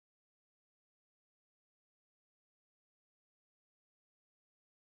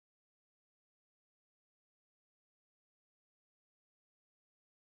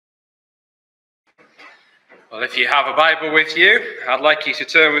Well, if you have a Bible with you, I'd like you to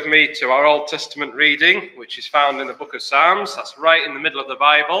turn with me to our Old Testament reading, which is found in the book of Psalms. That's right in the middle of the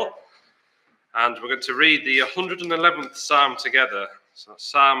Bible. And we're going to read the 111th Psalm together. So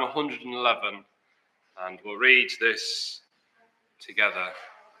Psalm 111. And we'll read this together.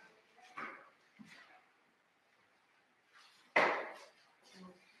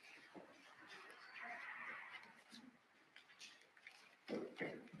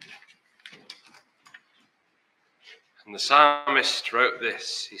 And the psalmist wrote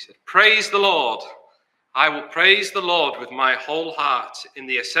this. He said, "Praise the Lord. I will praise the Lord with my whole heart in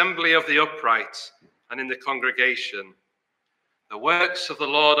the assembly of the upright and in the congregation. The works of the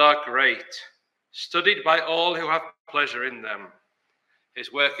Lord are great, studied by all who have pleasure in them.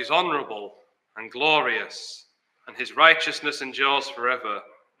 His work is honorable and glorious, and his righteousness endures forever.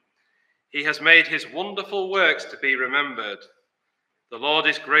 He has made his wonderful works to be remembered. The Lord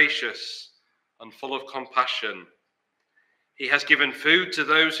is gracious and full of compassion. He has given food to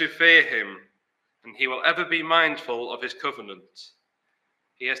those who fear him, and he will ever be mindful of his covenant.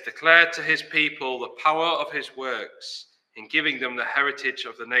 He has declared to his people the power of his works in giving them the heritage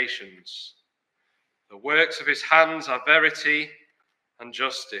of the nations. The works of his hands are verity and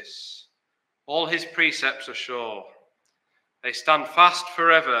justice. All his precepts are sure. They stand fast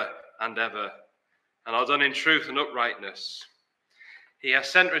forever and ever, and are done in truth and uprightness. He has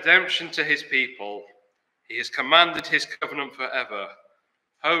sent redemption to his people. He has commanded his covenant forever.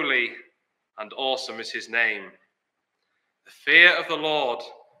 Holy and awesome is his name. The fear of the Lord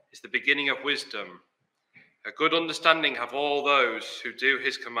is the beginning of wisdom. A good understanding have all those who do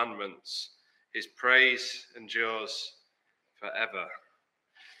his commandments. His praise endures forever."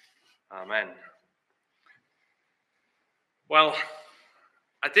 Amen. Well,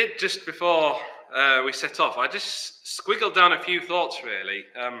 I did just before we set off, I just squiggled down a few thoughts really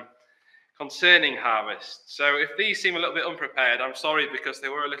concerning harvest. So if these seem a little bit unprepared, I'm sorry because they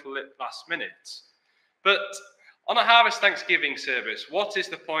were a little last minute. But on a harvest Thanksgiving service, what is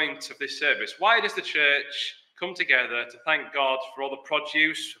the point of this service? Why does the church come together to thank God for all the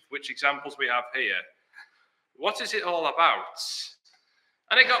produce, which examples we have here? What is it all about?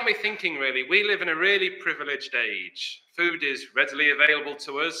 And it got me thinking really, we live in a really privileged age. Food is readily available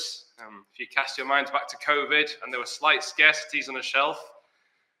to us. If you cast your minds back to COVID and there were slight scarcities on a shelf,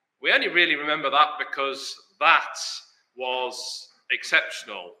 we only really remember that because that was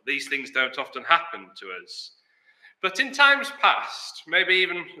exceptional. These things don't often happen to us. But in times past, maybe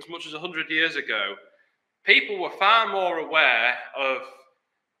even as much as 100 years ago, people were far more aware of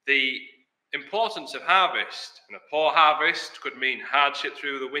the importance of harvest. And a poor harvest could mean hardship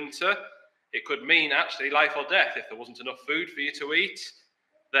through the winter. It could mean actually life or death. If there wasn't enough food for you to eat,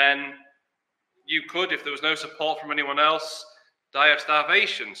 then you could, if there was no support from anyone else, die of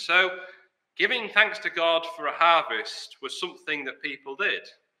starvation. So giving thanks to God for a harvest was something that people did.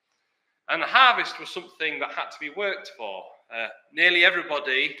 And the harvest was something that had to be worked for. Nearly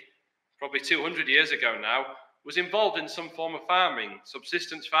everybody, probably 200 years ago now, was involved in some form of farming,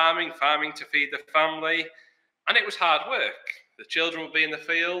 subsistence farming, farming to feed the family, and it was hard work. The children would be in the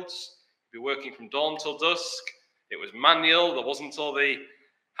fields, be working from dawn till dusk. It was manual. There wasn't all the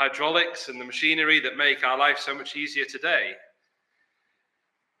hydraulics and the machinery that make our life so much easier today.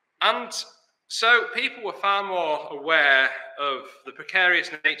 And so people were far more aware of the precarious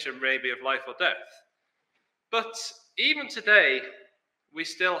nature maybe of life or death. But even today, we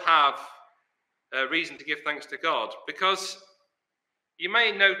still have a reason to give thanks to God, because you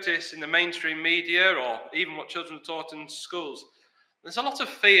may notice in the mainstream media or even what children are taught in schools, there's a lot of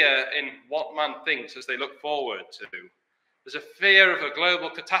fear in what man thinks as they look forward to. There's a fear of a global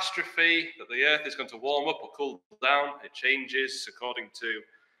catastrophe, that the earth is going to warm up or cool down. It changes according to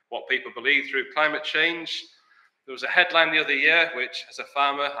what people believe through climate change. There was a headline the other year, which as a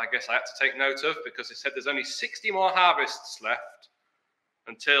farmer, I guess I had to take note of, because it said there's only 60 more harvests left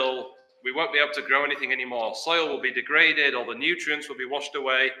until we won't be able to grow anything anymore. Soil will be degraded, all the nutrients will be washed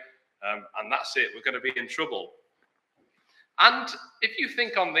away, and that's it. We're going to be in trouble. And if you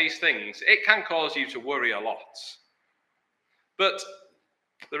think on these things, it can cause you to worry a lot. But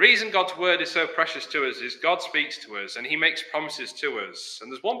the reason God's word is so precious to us is God speaks to us and he makes promises to us.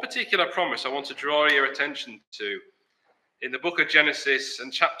 And there's one particular promise I want to draw your attention to in the book of Genesis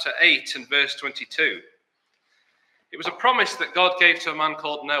and chapter 8 and verse 22. It was a promise that God gave to a man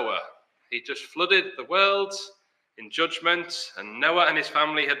called Noah. He just flooded the world in judgment, and Noah and his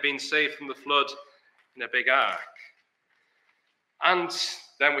family had been saved from the flood in a big ark. And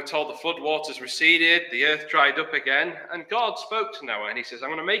then we're told the flood waters receded, the earth dried up again, and God spoke to Noah and he says, I'm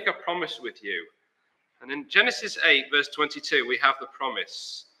going to make a promise with you. And in Genesis 8, verse 22, we have the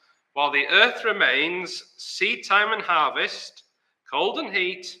promise. While the earth remains, seed time and harvest, cold and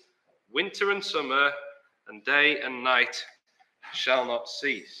heat, winter and summer, and day and night shall not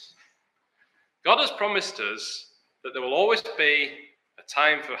cease. God has promised us that there will always be a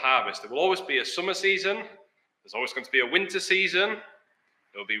time for harvest. There will always be a summer season. There's always going to be a winter season.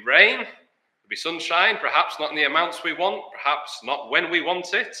 There will be rain. There will be sunshine, perhaps not in the amounts we want, perhaps not when we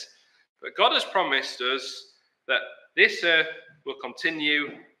want it. But God has promised us that this earth will continue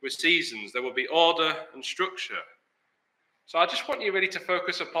with seasons. There will be order and structure. So I just want you really to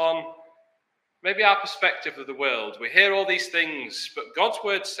focus upon maybe our perspective of the world. We hear all these things, but God's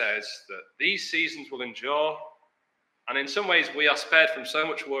word says that these seasons will endure. And in some ways, we are spared from so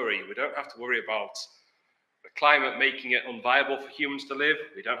much worry. We don't have to worry about the climate making it unviable for humans to live.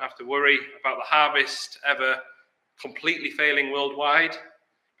 We don't have to worry about the harvest ever completely failing worldwide,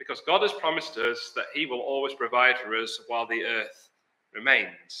 because God has promised us that he will always provide for us while the earth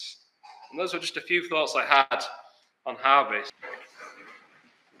remains. And those are just a few thoughts I had on harvest.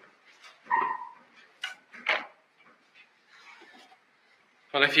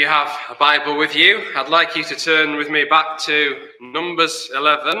 Well, if you have a Bible with you, I'd like you to turn with me back to Numbers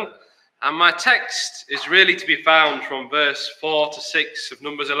 11. And my text is really to be found from verse 4 to 6 of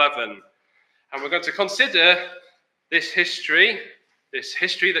Numbers 11. And we're going to consider this history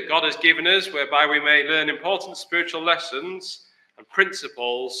that God has given us, whereby we may learn important spiritual lessons and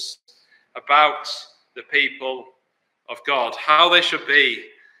principles about the people of God, how they should be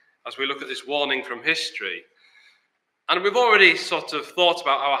as we look at this warning from history. And we've already sort of thought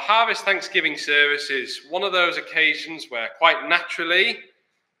about our Harvest Thanksgiving service is one of those occasions where quite naturally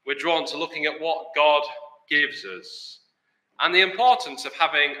we're drawn to looking at what God gives us and the importance of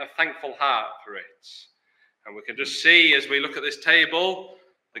having a thankful heart for it. And we can just see as we look at this table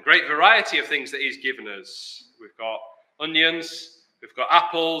the great variety of things that he's given us. We've got onions, we've got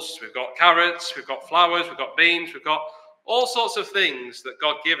apples, we've got carrots, we've got flowers, we've got beans, we've got all sorts of things that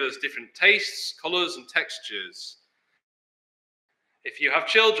God gives us, different tastes, colours and textures. If you have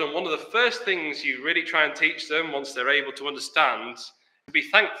children, one of the first things you really try and teach them once they're able to understand is to be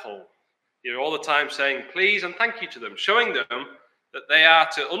thankful. You're all the time saying please and thank you to them, showing them that they are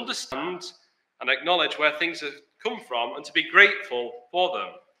to understand and acknowledge where things have come from and to be grateful for them.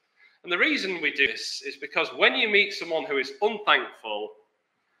 And the reason we do this is because when you meet someone who is unthankful,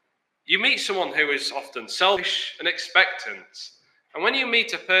 you meet someone who is often selfish and expectant. And when you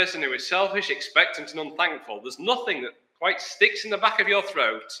meet a person who is selfish, expectant, and unthankful, there's nothing that quite sticks in the back of your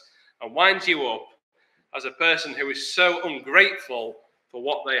throat and winds you up as a person who is so ungrateful for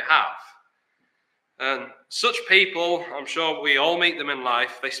what they have. And such people, I'm sure we all meet them in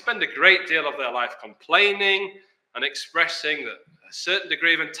life, they spend a great deal of their life complaining and expressing a certain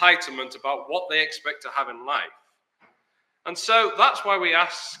degree of entitlement about what they expect to have in life. And so that's why we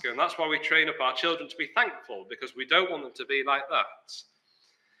ask, and that's why we train up our children to be thankful, because we don't want them to be like that.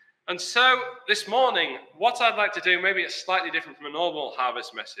 And so this morning, what I'd like to do, maybe it's slightly different from a normal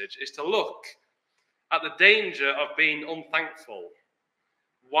harvest message, is to look at the danger of being unthankful.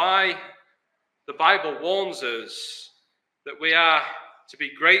 Why the Bible warns us that we are to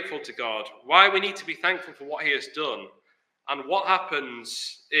be grateful to God, why we need to be thankful for what he has done, and what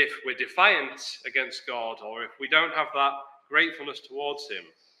happens if we're defiant against God or if we don't have that gratefulness towards him.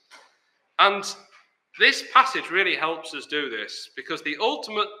 And this passage really helps us do this, because the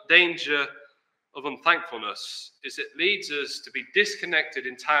ultimate danger of unthankfulness is it leads us to be disconnected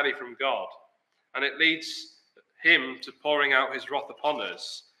entirely from God, and it leads him to pouring out his wrath upon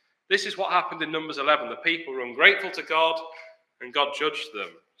us. This is what happened in Numbers 11. The people were ungrateful to God, and God judged them.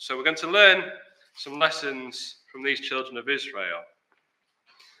 So we're going to learn some lessons from these children of Israel.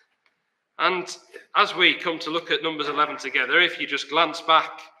 And as we come to look at Numbers 11 together, if you just glance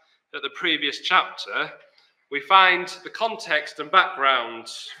back at the previous chapter, we find the context and background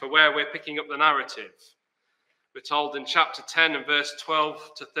for where we're picking up the narrative. We're told in chapter 10 and verse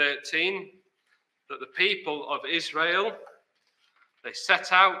 12 to 13 that the people of Israel, they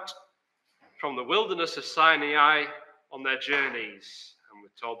set out from the wilderness of Sinai on their journeys. And we're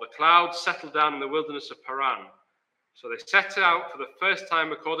told the clouds settled down in the wilderness of Paran. So they set out for the first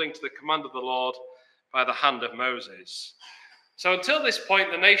time according to the command of the Lord by the hand of Moses. So until this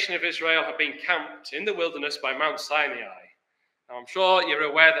point, the nation of Israel had been camped in the wilderness by Mount Sinai. Now I'm sure you're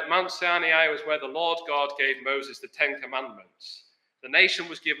aware that Mount Sinai was where the Lord God gave Moses the 10 Commandments. The nation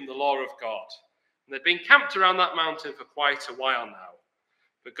was given the law of God. And they'd been camped around that mountain for quite a while now.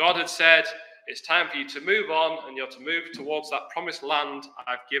 But God had said, it's time for you to move on, and you're to move towards that promised land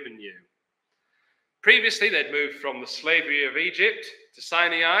I've given you. Previously, they'd moved from the slavery of Egypt to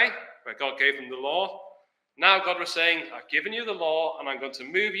Sinai, where God gave them the law. Now God was saying, I've given you the law, and I'm going to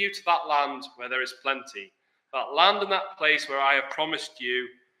move you to that land where there is plenty. That land and that place where I have promised you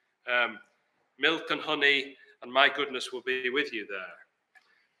milk and honey, and my goodness will be with you there.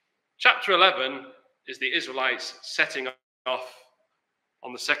 Chapter 11 is the Israelites setting off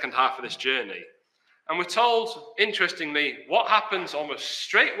on the second half of this journey. And we're told, interestingly, what happens almost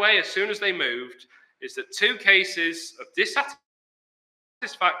straight away as soon as they moved is that 2 cases of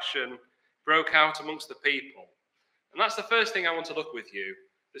dissatisfaction broke out amongst the people. And that's the first thing I want to look with you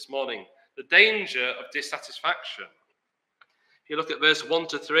this morning, the danger of dissatisfaction. If you look at verse 1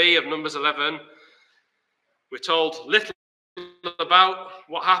 to 3 of Numbers 11, we're told little about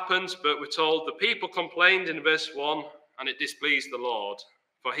what happens, but we're told the people complained in verse 1, and it displeased the Lord,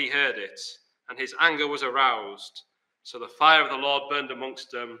 for he heard it, and his anger was aroused. So the fire of the Lord burned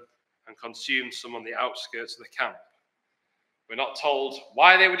amongst them and consumed some on the outskirts of the camp. We're not told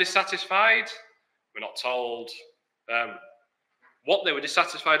why they were dissatisfied. We're not told what they were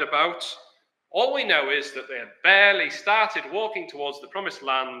dissatisfied about. All we know is that they had barely started walking towards the promised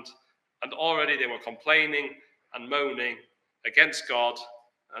land, and already they were complaining and moaning against God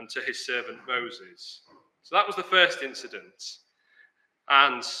and to his servant Moses. So that was the first incident.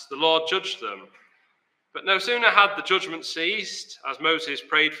 And the Lord judged them. But no sooner had the judgment ceased, as Moses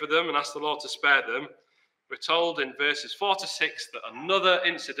prayed for them and asked the Lord to spare them, we're told in verses 4 to 6 that another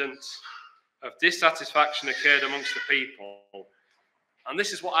incident of dissatisfaction occurred amongst the people. And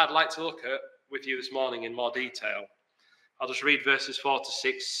this is what I'd like to look at with you this morning in more detail. I'll just read verses 4 to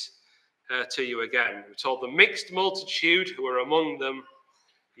 6 to you again. We're told the mixed multitude who were among them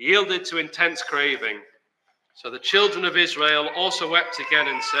yielded to intense craving. So the children of Israel also wept again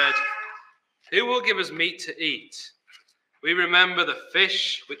and said, who will give us meat to eat? We remember the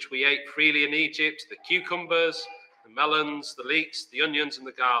fish which we ate freely in Egypt, the cucumbers, the melons, the leeks, the onions, and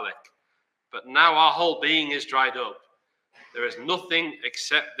the garlic. But now our whole being is dried up. There is nothing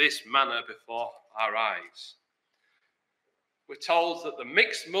except this manna before our eyes. We're told that the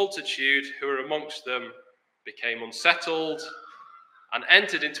mixed multitude who were amongst them became unsettled and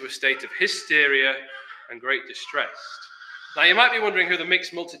entered into a state of hysteria and great distress. Now, you might be wondering who the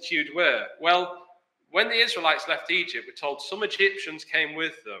mixed multitude were. Well, when the Israelites left Egypt, we're told some Egyptians came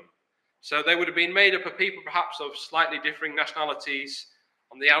with them. So they would have been made up of people perhaps of slightly differing nationalities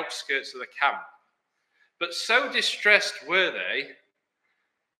on the outskirts of the camp. But so distressed were they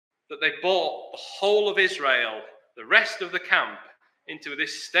that they brought the whole of Israel, the rest of the camp, into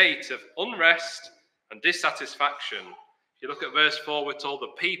this state of unrest and dissatisfaction. If you look at verse 4, we're told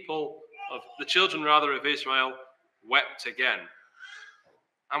the children of Israel wept again.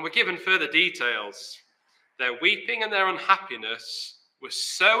 And we're given further details. Their weeping and their unhappiness was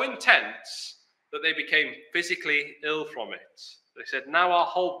so intense that they became physically ill from it. They said, now our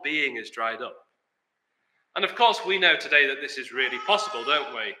whole being is dried up. And of course, we know today that this is really possible,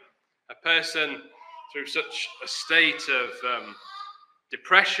 don't we? A person through such a state of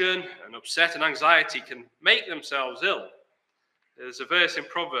depression and upset and anxiety can make themselves ill. There's a verse in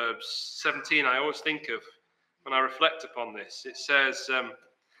Proverbs 17 I always think of when I reflect upon this. It says,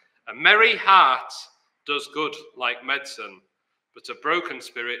 a merry heart does good like medicine, but a broken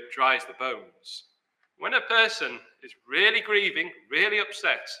spirit dries the bones. When a person is really grieving, really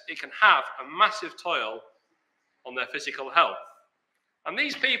upset, it can have a massive toil on their physical health. And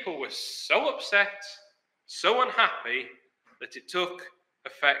these people were so upset, so unhappy, that it took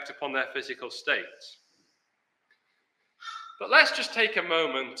effect upon their physical state. But let's just take a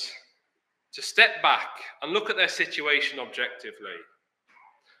moment to step back and look at their situation objectively.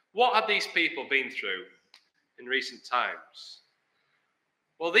 What had these people been through in recent times?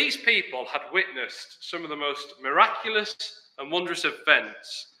 Well, these people had witnessed some of the most miraculous and wondrous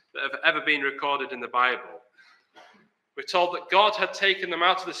events that have ever been recorded in the Bible. We're told that God had taken them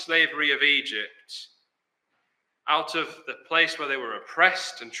out of the slavery of Egypt, out of the place where they were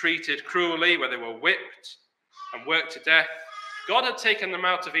oppressed and treated cruelly, where they were whipped and worked to death. God had taken them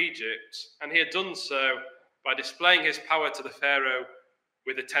out of Egypt, and he had done so by displaying his power to the Pharaoh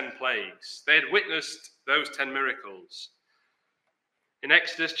with the 10 plagues. They had witnessed those 10 miracles. In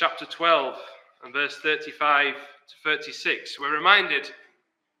Exodus chapter 12 and verse 35 to 36, we're reminded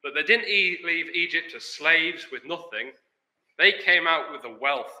that they didn't leave Egypt as slaves with nothing. They came out with the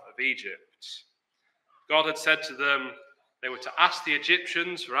wealth of Egypt. God had said to them they were to ask the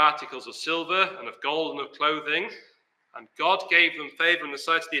Egyptians for articles of silver and of gold and of clothing, and God gave them favor in the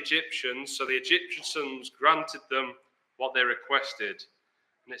sight of the Egyptians, so the Egyptians granted them what they requested.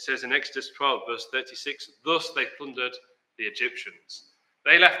 And it says in Exodus 12, verse 36, thus they plundered the Egyptians.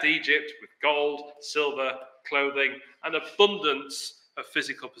 They left Egypt with gold, silver, clothing, and abundance of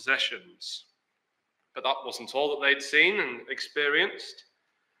physical possessions. But that wasn't all that they'd seen and experienced.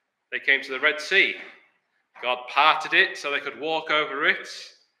 They came to the Red Sea. God parted it so they could walk over it.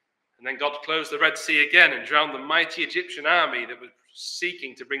 And then God closed the Red Sea again and drowned the mighty Egyptian army that was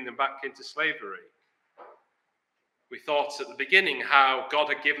seeking to bring them back into slavery. We thought at the beginning how God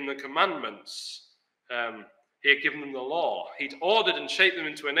had given them commandments. He had given them the law. He'd ordered and shaped them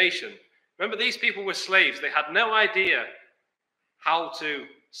into a nation. Remember, these people were slaves. They had no idea how to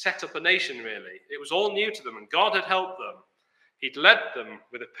set up a nation, really. It was all new to them, and God had helped them. He'd led them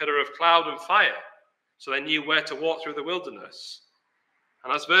with a pillar of cloud and fire, so they knew where to walk through the wilderness.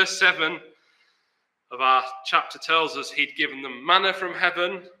 And as verse 7 of our chapter tells us, he'd given them manna from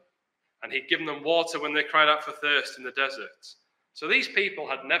heaven, and he'd given them water when they cried out for thirst in the desert. So these people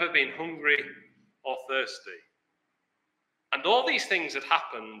had never been hungry or thirsty. And all these things had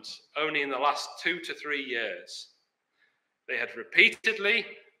happened only in the last 2 to 3 years. They had repeatedly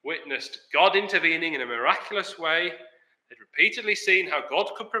witnessed God intervening in a miraculous way. They'd repeatedly seen how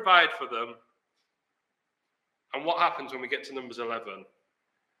God could provide for them. And what happens when we get to Numbers 11?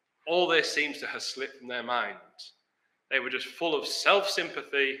 All this seems to have slipped from their minds. They were just full of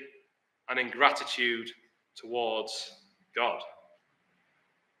self-sympathy and ingratitude towards God.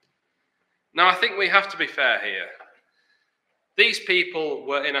 Now, I think we have to be fair here. These people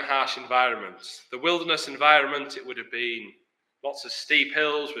were in a harsh environment. The wilderness environment, it would have been lots of steep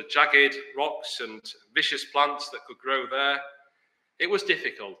hills with jagged rocks and vicious plants that could grow there. It was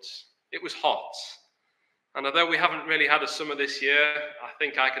difficult. It was hot. And although we haven't really had a summer this year, I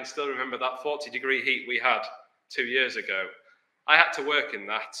think I can still remember that 40-degree heat we had 2 years ago. I had to work in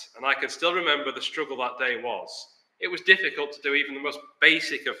that, and I can still remember the struggle that day was. It was difficult to do even the most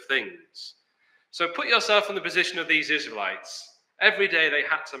basic of things. So put yourself in the position of these Israelites. Every day they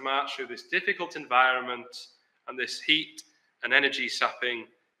had to march through this difficult environment and this heat and energy-sapping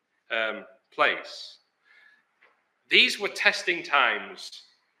place. These were testing times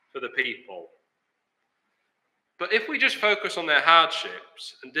for the people. But if we just focus on their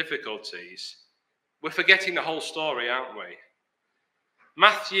hardships and difficulties, we're forgetting the whole story, aren't we?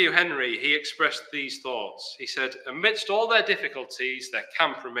 Matthew Henry, he expressed these thoughts. He said, amidst all their difficulties, their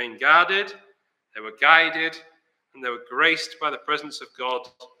camp remained guarded, they were guided, and they were graced by the presence of God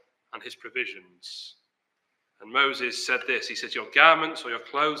and his provisions. And Moses said this, he said, your garments or your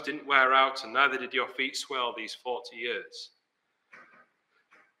clothes didn't wear out, and neither did your feet swell these 40 years.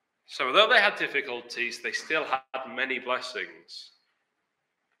 So although they had difficulties, they still had many blessings.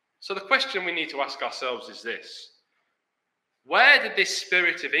 So the question we need to ask ourselves is this: where did this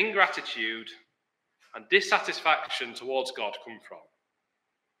spirit of ingratitude and dissatisfaction towards God come from?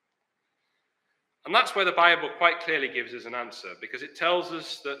 And that's where the Bible quite clearly gives us an answer, because it tells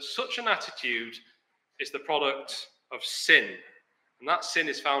us that such an attitude is the product of sin, and that sin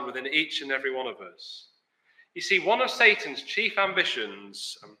is found within each and every one of us. You see, one of Satan's chief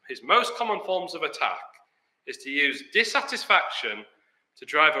ambitions, his most common forms of attack, is to use dissatisfaction to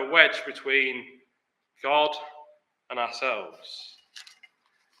drive a wedge between God and ourselves.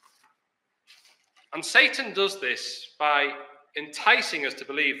 And Satan does this by enticing us to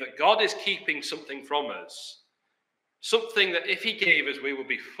believe that God is keeping something from us, something that if he gave us, we would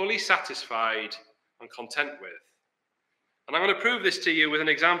be fully satisfied and content with. And I'm going to prove this to you with an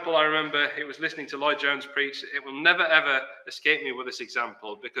example. I remember it was listening to Lloyd Jones preach. It will never, ever escape me with this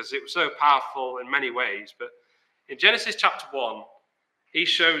example because it was so powerful in many ways. But in Genesis chapter 1, he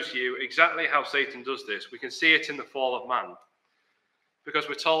shows you exactly how Satan does this. We can see it in the fall of man. Because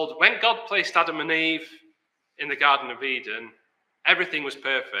we're told when God placed Adam and Eve in the Garden of Eden, everything was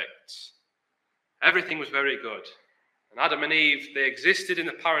perfect. Everything was very good. And Adam and Eve, they existed in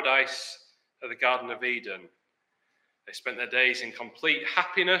the paradise of the Garden of Eden. They spent their days in complete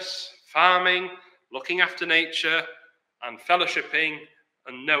happiness, farming, looking after nature, and fellowshipping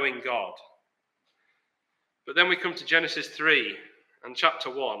and knowing God. But then we come to Genesis 3 and chapter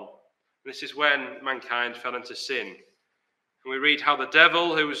 1. This is when mankind fell into sin. And we read how the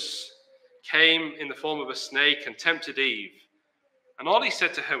devil, came in the form of a snake and tempted Eve. And all he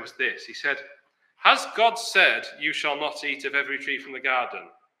said to her was this. He said, has God said, you shall not eat of every tree from the garden?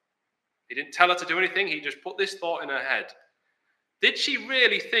 He didn't tell her to do anything. He just put this thought in her head. Did she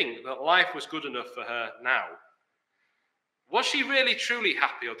really think that life was good enough for her now? Was she really truly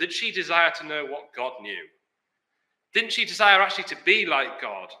happy, or did she desire to know what God knew? Didn't she desire actually to be like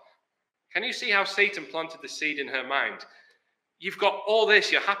God? Can you see how Satan planted the seed in her mind? You've got all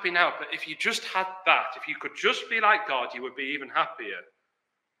this, you're happy now, but if you just had that, if you could just be like God, you would be even happier.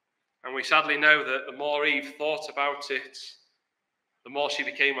 And we sadly know that the more Eve thought about it, the more she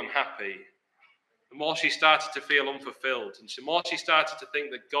became unhappy, the more she started to feel unfulfilled, and the more she started to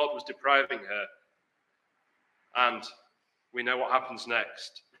think that God was depriving her And we know what happens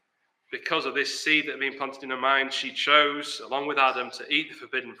next. Because of this seed that had been planted in her mind, she chose, along with Adam, to eat the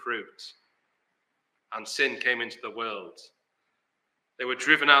forbidden fruit. And sin came into the world. They were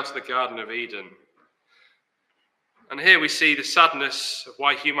driven out of the Garden of Eden. And here we see the sadness of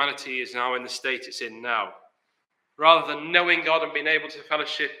why humanity is now in the state it's in now. Rather than knowing God and being able to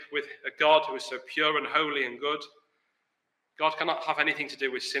fellowship with a God who is so pure and holy and good, God cannot have anything to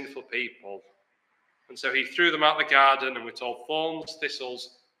do with sinful people. And so he threw them out of the garden, and we're told thorns,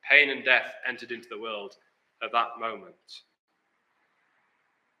 thistles, pain and death entered into the world at that moment.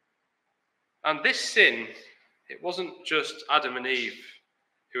 And this sin, it wasn't just Adam and Eve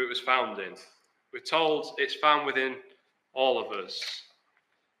who it was found in. We're told it's found within all of us.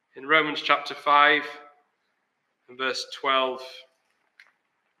 In Romans chapter 5 and verse 12,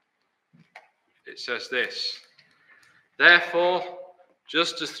 it says this: "Therefore,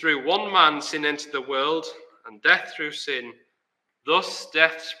 just as through one man sin entered the world, and death through sin, thus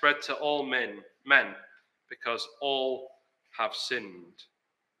death spread to all men, because all have sinned."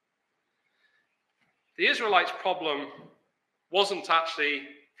 The Israelites' problem wasn't actually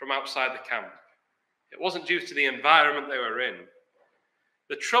from outside the camp. It wasn't due to the environment they were in.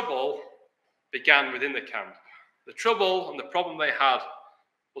 The trouble began within the camp. The trouble and the problem they had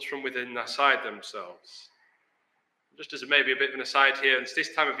was from within inside themselves. Just as maybe a bit of an aside here, it's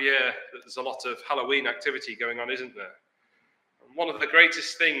this time of year that there's a lot of Halloween activity going on, isn't there? And one of the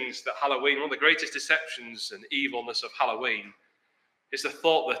greatest things that Halloween, one of the greatest deceptions and evilness of Halloween is the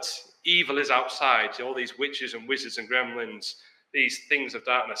thought that evil is outside. All these witches and wizards and gremlins, these things of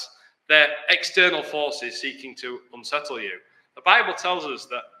darkness, they're external forces seeking to unsettle you. The Bible tells us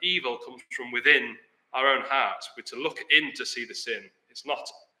that evil comes from within our own hearts. We're to look in to see the sin. It's not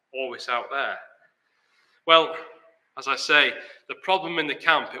always out there. Well, as I say, the problem in the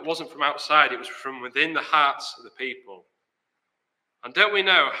camp, it wasn't from outside, it was from within the hearts of the people. And don't we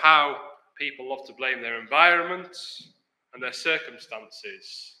know how people love to blame their environment and their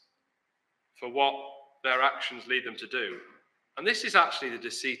circumstances for what their actions lead them to do? And this is actually the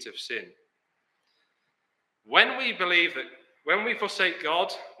deceit of sin. When we believe that, when we forsake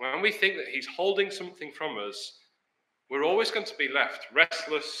God, when we think that he's holding something from us, we're always going to be left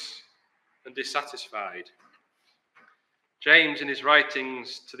restless and dissatisfied. James, in his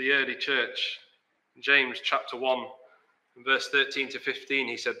writings to the early church, in James chapter 1, and verse 13 to 15,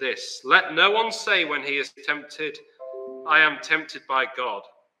 he said this: "Let no one say when he is tempted, I am tempted by God.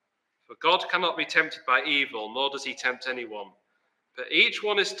 For God cannot be tempted by evil, nor does he tempt anyone. But each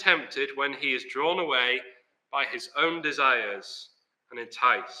one is tempted when he is drawn away by his own desires and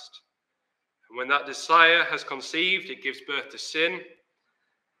enticed. And when that desire has conceived, it gives birth to sin.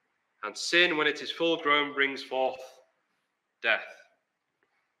 And sin, when it is full grown, brings forth death."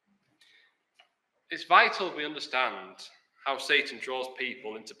 It's vital we understand how Satan draws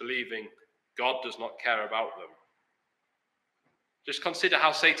people into believing God does not care about them. Just consider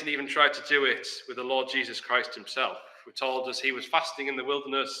how Satan even tried to do it with the Lord Jesus Christ himself. We're told as he was fasting in the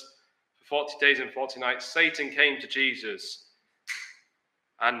wilderness for 40 days and 40 nights, Satan came to Jesus,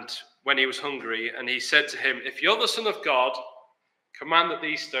 and when he was hungry, and he said to him, "If you're the Son of God, command that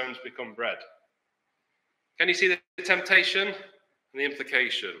these stones become bread." Can you see the temptation and the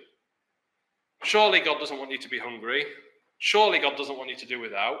implication? Surely God doesn't want you to be hungry. Surely God doesn't want you to do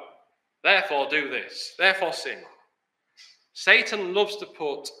without. Therefore do this. Therefore sin. Satan loves to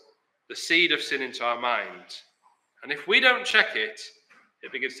put the seed of sin into our mind. And if we don't check it,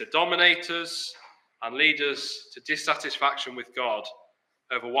 it begins to dominate us and lead us to dissatisfaction with God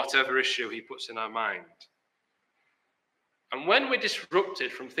over whatever issue he puts in our mind. And when we're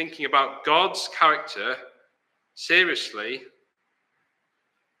disrupted from thinking about God's character seriously,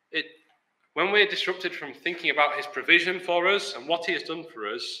 when we're disrupted from thinking about his provision for us and what he has done for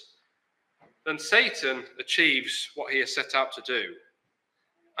us, then Satan achieves what he has set out to do.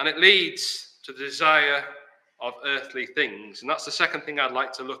 And it leads to the desire of earthly things. And that's the second thing I'd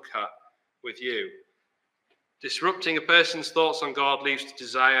like to look at with you. Disrupting a person's thoughts on God leads to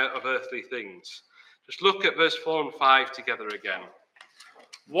desire of earthly things. Just look at verse 4 and 5 together again.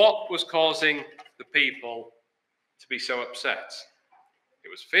 What was causing the people to be so upset? It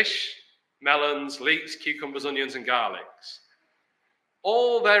was fish, melons, leeks, cucumbers, onions, and garlics.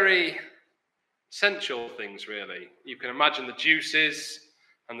 All very sensual things, really. You can imagine the juices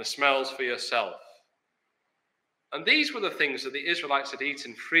and the smells for yourself. And these were the things that the Israelites had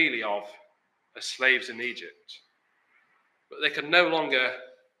eaten freely of as slaves in Egypt. But they could no longer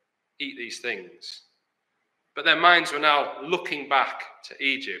eat these things. But their minds were now looking back to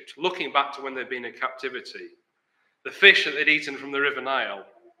Egypt, looking back to when they'd been in captivity. The fish that they'd eaten from the river Nile,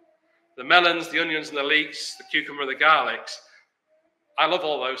 The melons, the onions and the leeks, the cucumber and the garlics. I love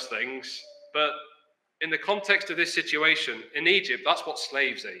all those things, but in the context of this situation, in Egypt, that's what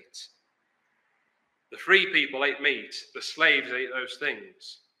slaves ate. The free people ate meat, the slaves ate those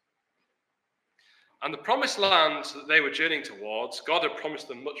things. And the promised land that they were journeying towards, God had promised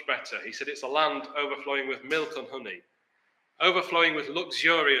them much better. He said it's a land overflowing with milk and honey, overflowing with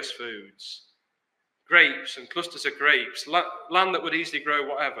luxurious foods, grapes and clusters of grapes, land that would easily grow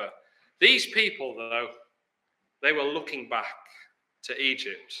whatever. These people, though, they were looking back to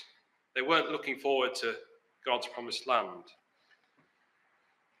Egypt. They weren't looking forward to God's promised land.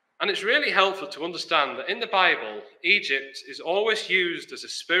 And it's really helpful to understand that in the Bible, Egypt is always used as a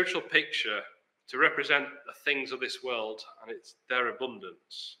spiritual picture to represent the things of this world and it's their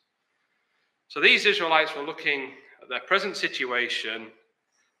abundance. So these Israelites were looking at their present situation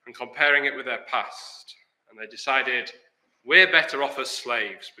and comparing it with their past. And they decided, we're better off as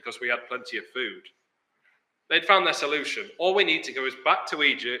slaves because we had plenty of food. They'd found their solution. All we need to go is back to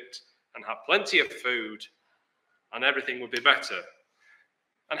Egypt and have plenty of food and everything would be better.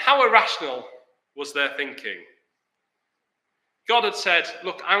 And how irrational was their thinking? God had said,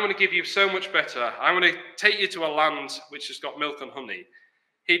 look, I'm going to give you so much better. I'm going to take you to a land which has got milk and honey.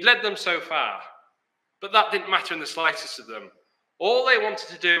 He'd led them so far, but that didn't matter in the slightest to them. All they wanted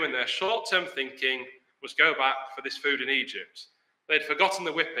to do in their short-term thinking was go back for this food in Egypt. They'd forgotten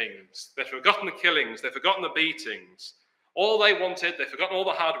the whippings. They'd forgotten the killings. They'd forgotten the beatings. All they wanted, they'd forgotten all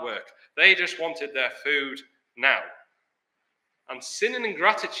the hard work. They just wanted their food now. And sin and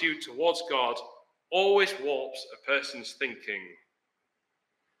ingratitude towards God always warps a person's thinking.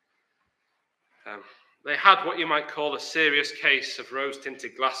 They had what you might call a serious case of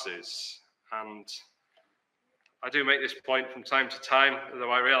rose-tinted glasses. And I do make this point from time to time,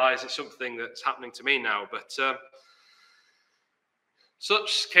 although I realise it's something that's happening to me now. But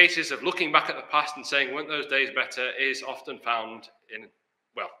such cases of looking back at the past and saying, weren't those days better, is often found in,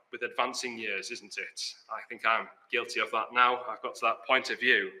 well, with advancing years, isn't it? I think I'm guilty of that now. I've got to that point of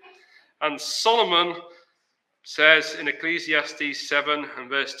view. And Solomon says in Ecclesiastes 7 and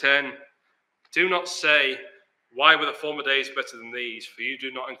verse 10, do not say, why were the former days better than these? For you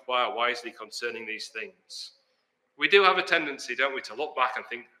do not inquire wisely concerning these things. We do have a tendency, don't we, to look back and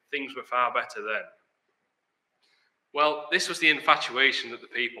think things were far better then. Well, this was the infatuation that the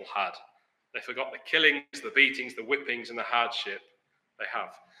people had. They forgot the killings, the beatings, the whippings, and the hardship they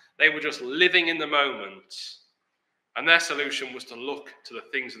have. They were just living in the moment. And their solution was to look to the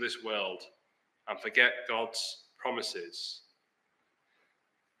things of this world and forget God's promises.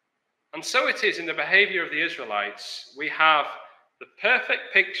 And so it is in the behavior of the Israelites. We have the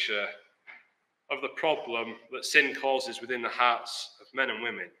perfect picture of the problem that sin causes within the hearts of men and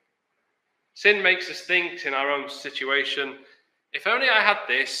women. Sin makes us think in our own situation, if only I had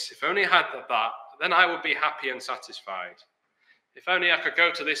this, if only I had that, then I would be happy and satisfied. If only I could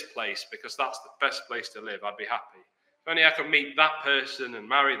go to this place because that's the best place to live, I'd be happy. If only I could meet that person and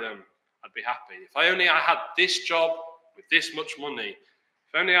marry them, I'd be happy. If only I had this job with this much money,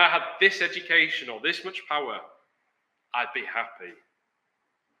 if only I had this education or this much power, I'd be happy.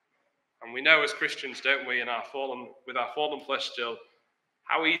 And we know as Christians, don't we, with our fallen flesh still,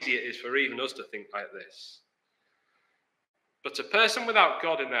 how easy it is for even us to think like this. But a person without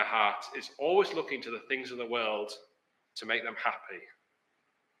God in their heart is always looking to the things of the world to make them happy.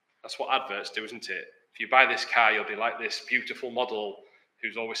 That's what adverts do, isn't it? If you buy this car, you'll be like this beautiful model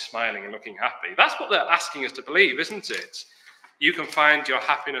who's always smiling and looking happy. That's what they're asking us to believe, isn't it? You can find your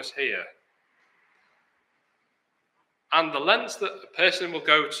happiness here. And the lengths that a person will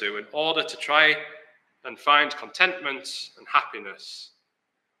go to in order to try and find contentment and happiness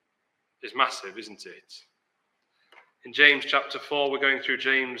is massive, isn't it? In James chapter 4, we're going through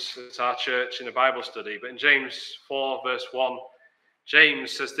James at our church in a Bible study, but in James 4 verse 1,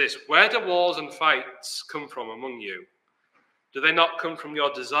 James says this, where do wars and fights come from among you? Do they not come from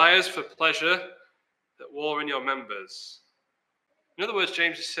your desires for pleasure that war in your members? In other words,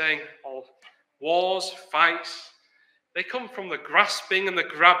 James is saying, all wars, fights, they come from the grasping and the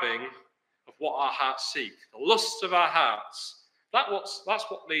grabbing of what our hearts seek, the lusts of our hearts. That's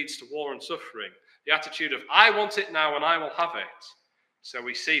what leads to war and suffering. The attitude of, I want it now and I will have it. So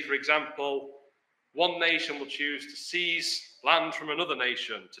we see, for example, one nation will choose to seize land from another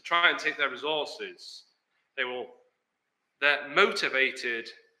nation to try and take their resources. They're motivated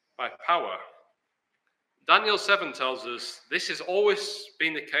by power. Daniel 7 tells us this has always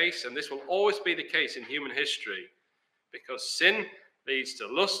been the case, and this will always be the case in human history, because sin leads to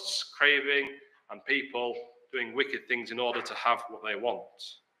lusts, craving, and people doing wicked things in order to have what they want.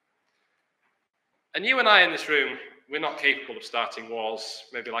 And you and I in this room, We're not capable of starting wars,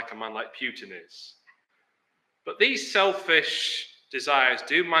 maybe like a man like Putin is. But these selfish desires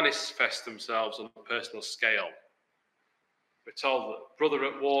do manifest themselves on a personal scale. We're told that brother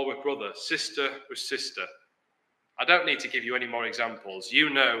at war with brother, sister with sister. I don't need to give you any more examples. You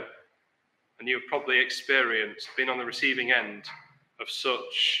know, and you've probably experienced, been on the receiving end of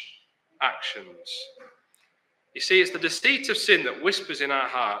such actions. You see, it's the deceit of sin that whispers in our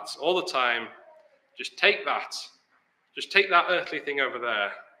hearts all the time, just take that earthly thing over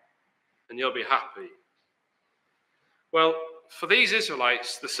there, and you'll be happy. Well, for these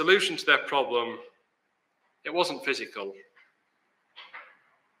Israelites, the solution to their problem, it wasn't physical.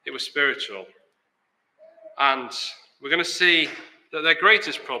 It was spiritual. And we're going to see that their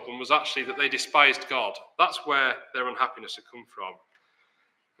greatest problem was actually that they despised God. That's where their unhappiness had come from.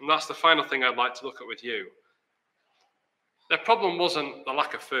 And that's the final thing I'd like to look at with you. Their problem wasn't the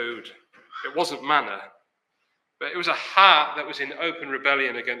lack of food. It wasn't manna. But it was a heart that was in open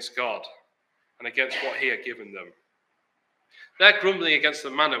rebellion against God and against what he had given them. Their grumbling against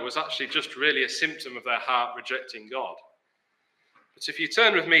the manna was actually just really a symptom of their heart rejecting God. But if you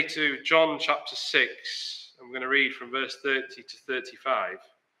turn with me to John chapter 6, I'm going to read from verse 30 to 35,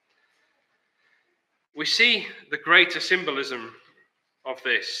 we see the greater symbolism of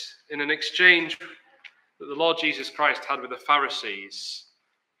this in an exchange that the Lord Jesus Christ had with the Pharisees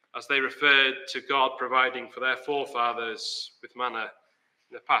as they referred to God providing for their forefathers with manna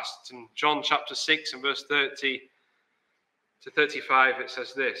in the past. In John chapter 6 and verse 30 to 35, it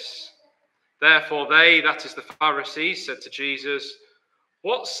says this: Therefore they, that is the Pharisees, said to Jesus,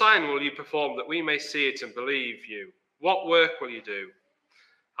 What sign will you perform that we may see it and believe you? What work will you do?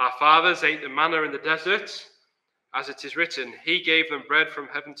 Our fathers ate the manna in the desert, as it is written, He gave them bread from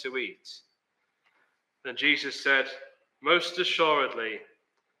heaven to eat. Then Jesus said, Most assuredly,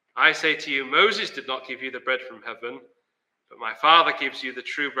 I say to you, Moses did not give you the bread from heaven, but my Father gives you the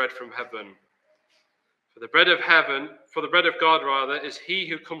true bread from heaven. For the bread of God rather, is he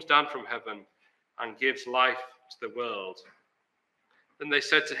who comes down from heaven and gives life to the world. Then they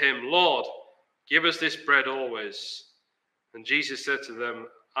said to him, Lord, give us this bread always. And Jesus said to them,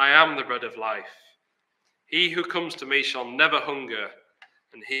 I am the bread of life. He who comes to me shall never hunger,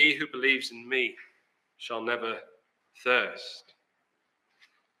 and he who believes in me shall never thirst.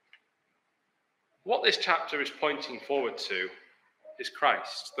 What this chapter is pointing forward to is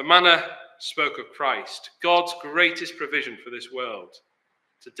Christ. The manna spoke of Christ, God's greatest provision for this world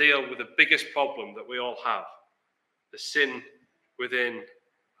to deal with the biggest problem that we all have, the sin within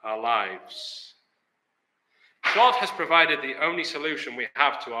our lives. God has provided the only solution we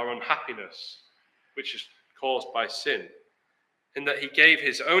have to our unhappiness, which is caused by sin, in that he gave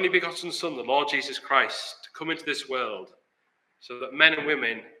his only begotten Son, the Lord Jesus Christ, to come into this world so that men and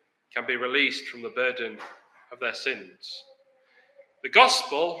women can be released from the burden of their sins. The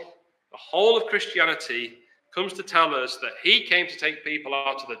gospel, the whole of Christianity, comes to tell us that he came to take people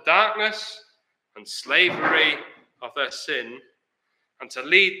out of the darkness and slavery of their sin and to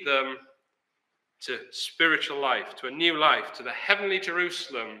lead them to spiritual life, to a new life, to the heavenly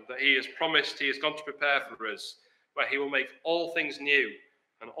Jerusalem that he has promised he has gone to prepare for us, where he will make all things new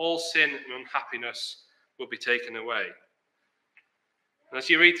and all sin and unhappiness will be taken away. And as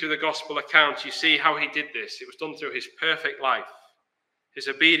you read through the gospel account, you see how he did this. It was done through his perfect life, his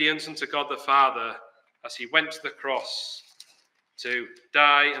obedience unto God the Father as he went to the cross to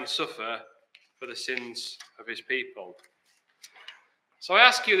die and suffer for the sins of his people. So I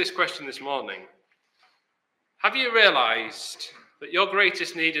ask you this question this morning. Have you realized that your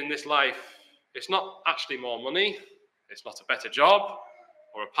greatest need in this life is not actually more money, it's not a better job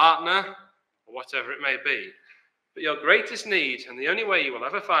or a partner or whatever it may be, but your greatest need and the only way you will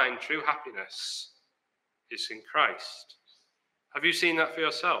ever find true happiness is in Christ? Have you seen that for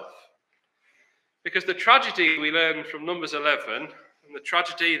yourself? Because the tragedy we learn from Numbers 11, and the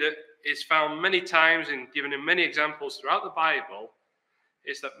tragedy that is found many times and given in many examples throughout the Bible,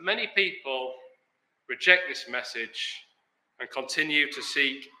 is that many people reject this message and continue to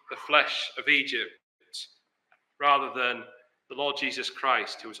seek the flesh of Egypt rather than the Lord Jesus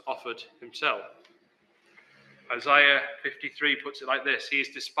Christ, who was offered himself. Isaiah 53 puts it like this: He is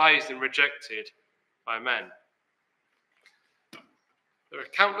despised and rejected by men. There are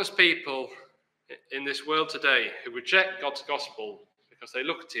countless people in this world today who reject God's gospel because they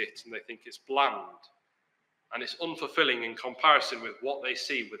look at it and they think it's bland and it's unfulfilling in comparison with what they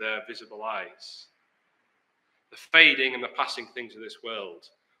see with their visible eyes. The fading and the passing things of this world,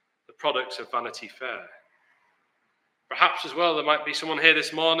 the products of Vanity Fair. Perhaps as well there might be someone here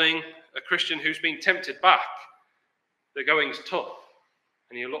this morning, a Christian who's been tempted back. The going's tough,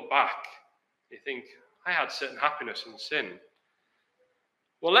 and you look back, you think, I had certain happiness in sin.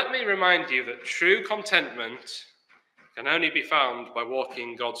 Well, let me remind you that true contentment can only be found by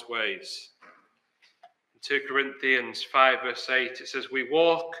walking God's ways. In 2 Corinthians 5 verse 8, it says, "We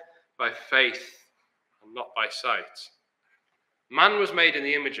walk by faith and not by sight." Man was made in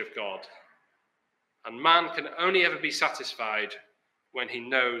the image of God, and man can only ever be satisfied when he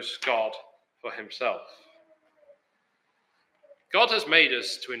knows God for himself. God has made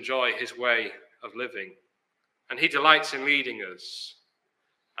us to enjoy his way of living, and he delights in leading us.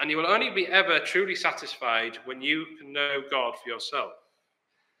 And you will only be ever truly satisfied when you can know God for yourself.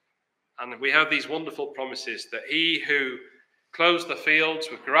 And we have these wonderful promises that he who clothes the fields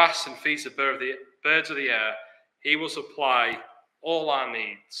with grass and feeds the birds of the air, he will supply all our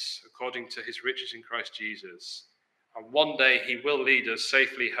needs according to his riches in Christ Jesus. And one day he will lead us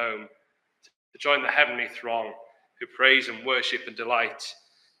safely home to join the heavenly throng who praise and worship and delight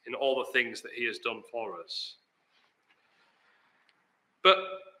in all the things that he has done for us. But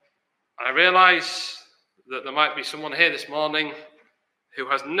I realise that there might be someone here this morning who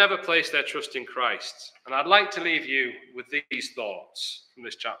has never placed their trust in Christ. And I'd like to leave you with these thoughts from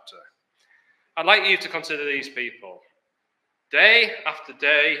this chapter. I'd like you to consider these people. Day after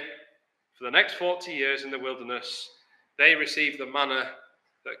day, for the next 40 years in the wilderness, they received the manna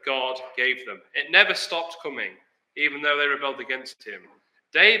that God gave them. It never stopped coming, even though they rebelled against him.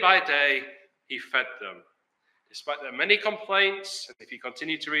 Day by day, he fed them. Despite their many complaints, and if you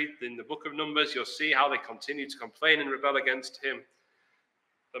continue to read in the book of Numbers, you'll see how they continued to complain and rebel against him.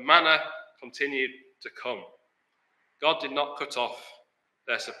 The manna continued to come. God did not cut off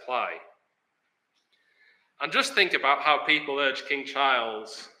their supply. And just think about how people urged King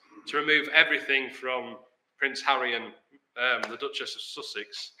Charles to remove everything from Prince Harry and the Duchess of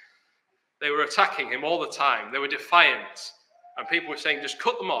Sussex. They were attacking him all the time. They were defiant. And people were saying, just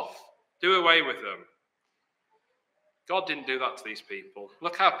cut them off. Do away with them. God didn't do that to these people.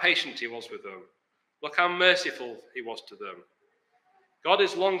 Look how patient he was with them. Look how merciful he was to them. God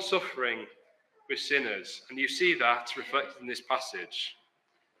is long-suffering with sinners, and you see that reflected in this passage.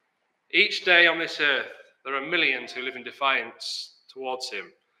 Each day on this earth, there are millions who live in defiance towards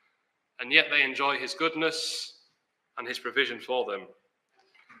him, and yet they enjoy his goodness and his provision for them.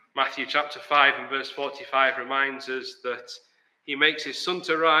 Matthew chapter 5 and verse 45 reminds us that he makes his sun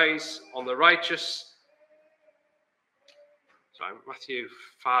to rise on the righteous. Matthew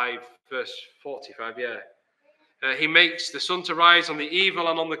 5 verse 45, he makes the sun to rise on the evil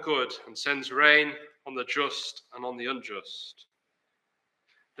and on the good, and sends rain on the just and on the unjust.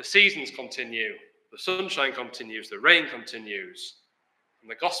 The seasons continue, the sunshine continues, the rain continues,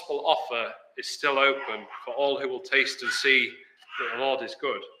 and the gospel offer is still open for all who will taste and see that the Lord is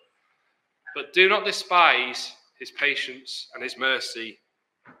good. But do not despise his patience and his mercy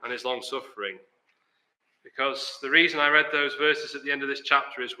and his long-suffering, because the reason I read those verses at the end of this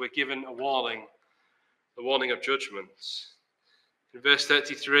chapter is we're given a warning, the warning of judgments. In verse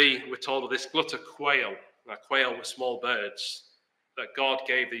 33, we're told of this glut of quail. That quail were small birds that God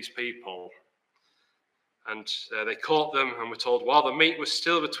gave these people. And they caught them, and we're told, while the meat was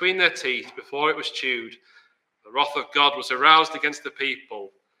still between their teeth before it was chewed, the wrath of God was aroused against the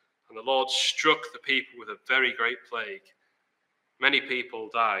people, and the Lord struck the people with a very great plague. Many people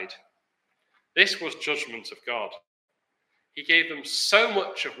died. This was judgment of God. He gave them so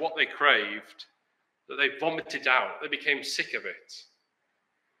much of what they craved that they vomited out. They became sick of it.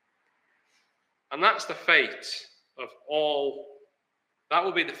 And that's the fate of all, that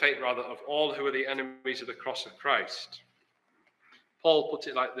will be the fate rather of all who are the enemies of the cross of Christ. Paul put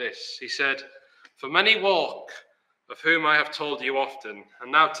it like this. He said, "For many walk, of whom I have told you often,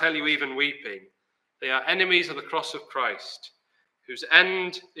 and now tell you even weeping, they are enemies of the cross of Christ, whose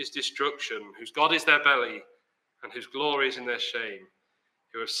end is destruction, whose God is their belly, and whose glory is in their shame,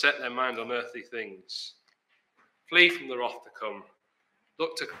 who have set their mind on earthly things. Flee from the wrath to come.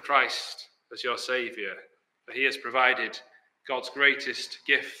 Look to Christ as your Saviour, for he has provided God's greatest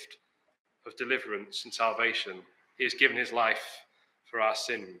gift of deliverance and salvation. He has given his life for our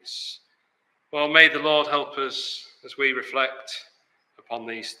sins." Well, may the Lord help us as we reflect upon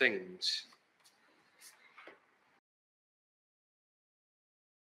these things.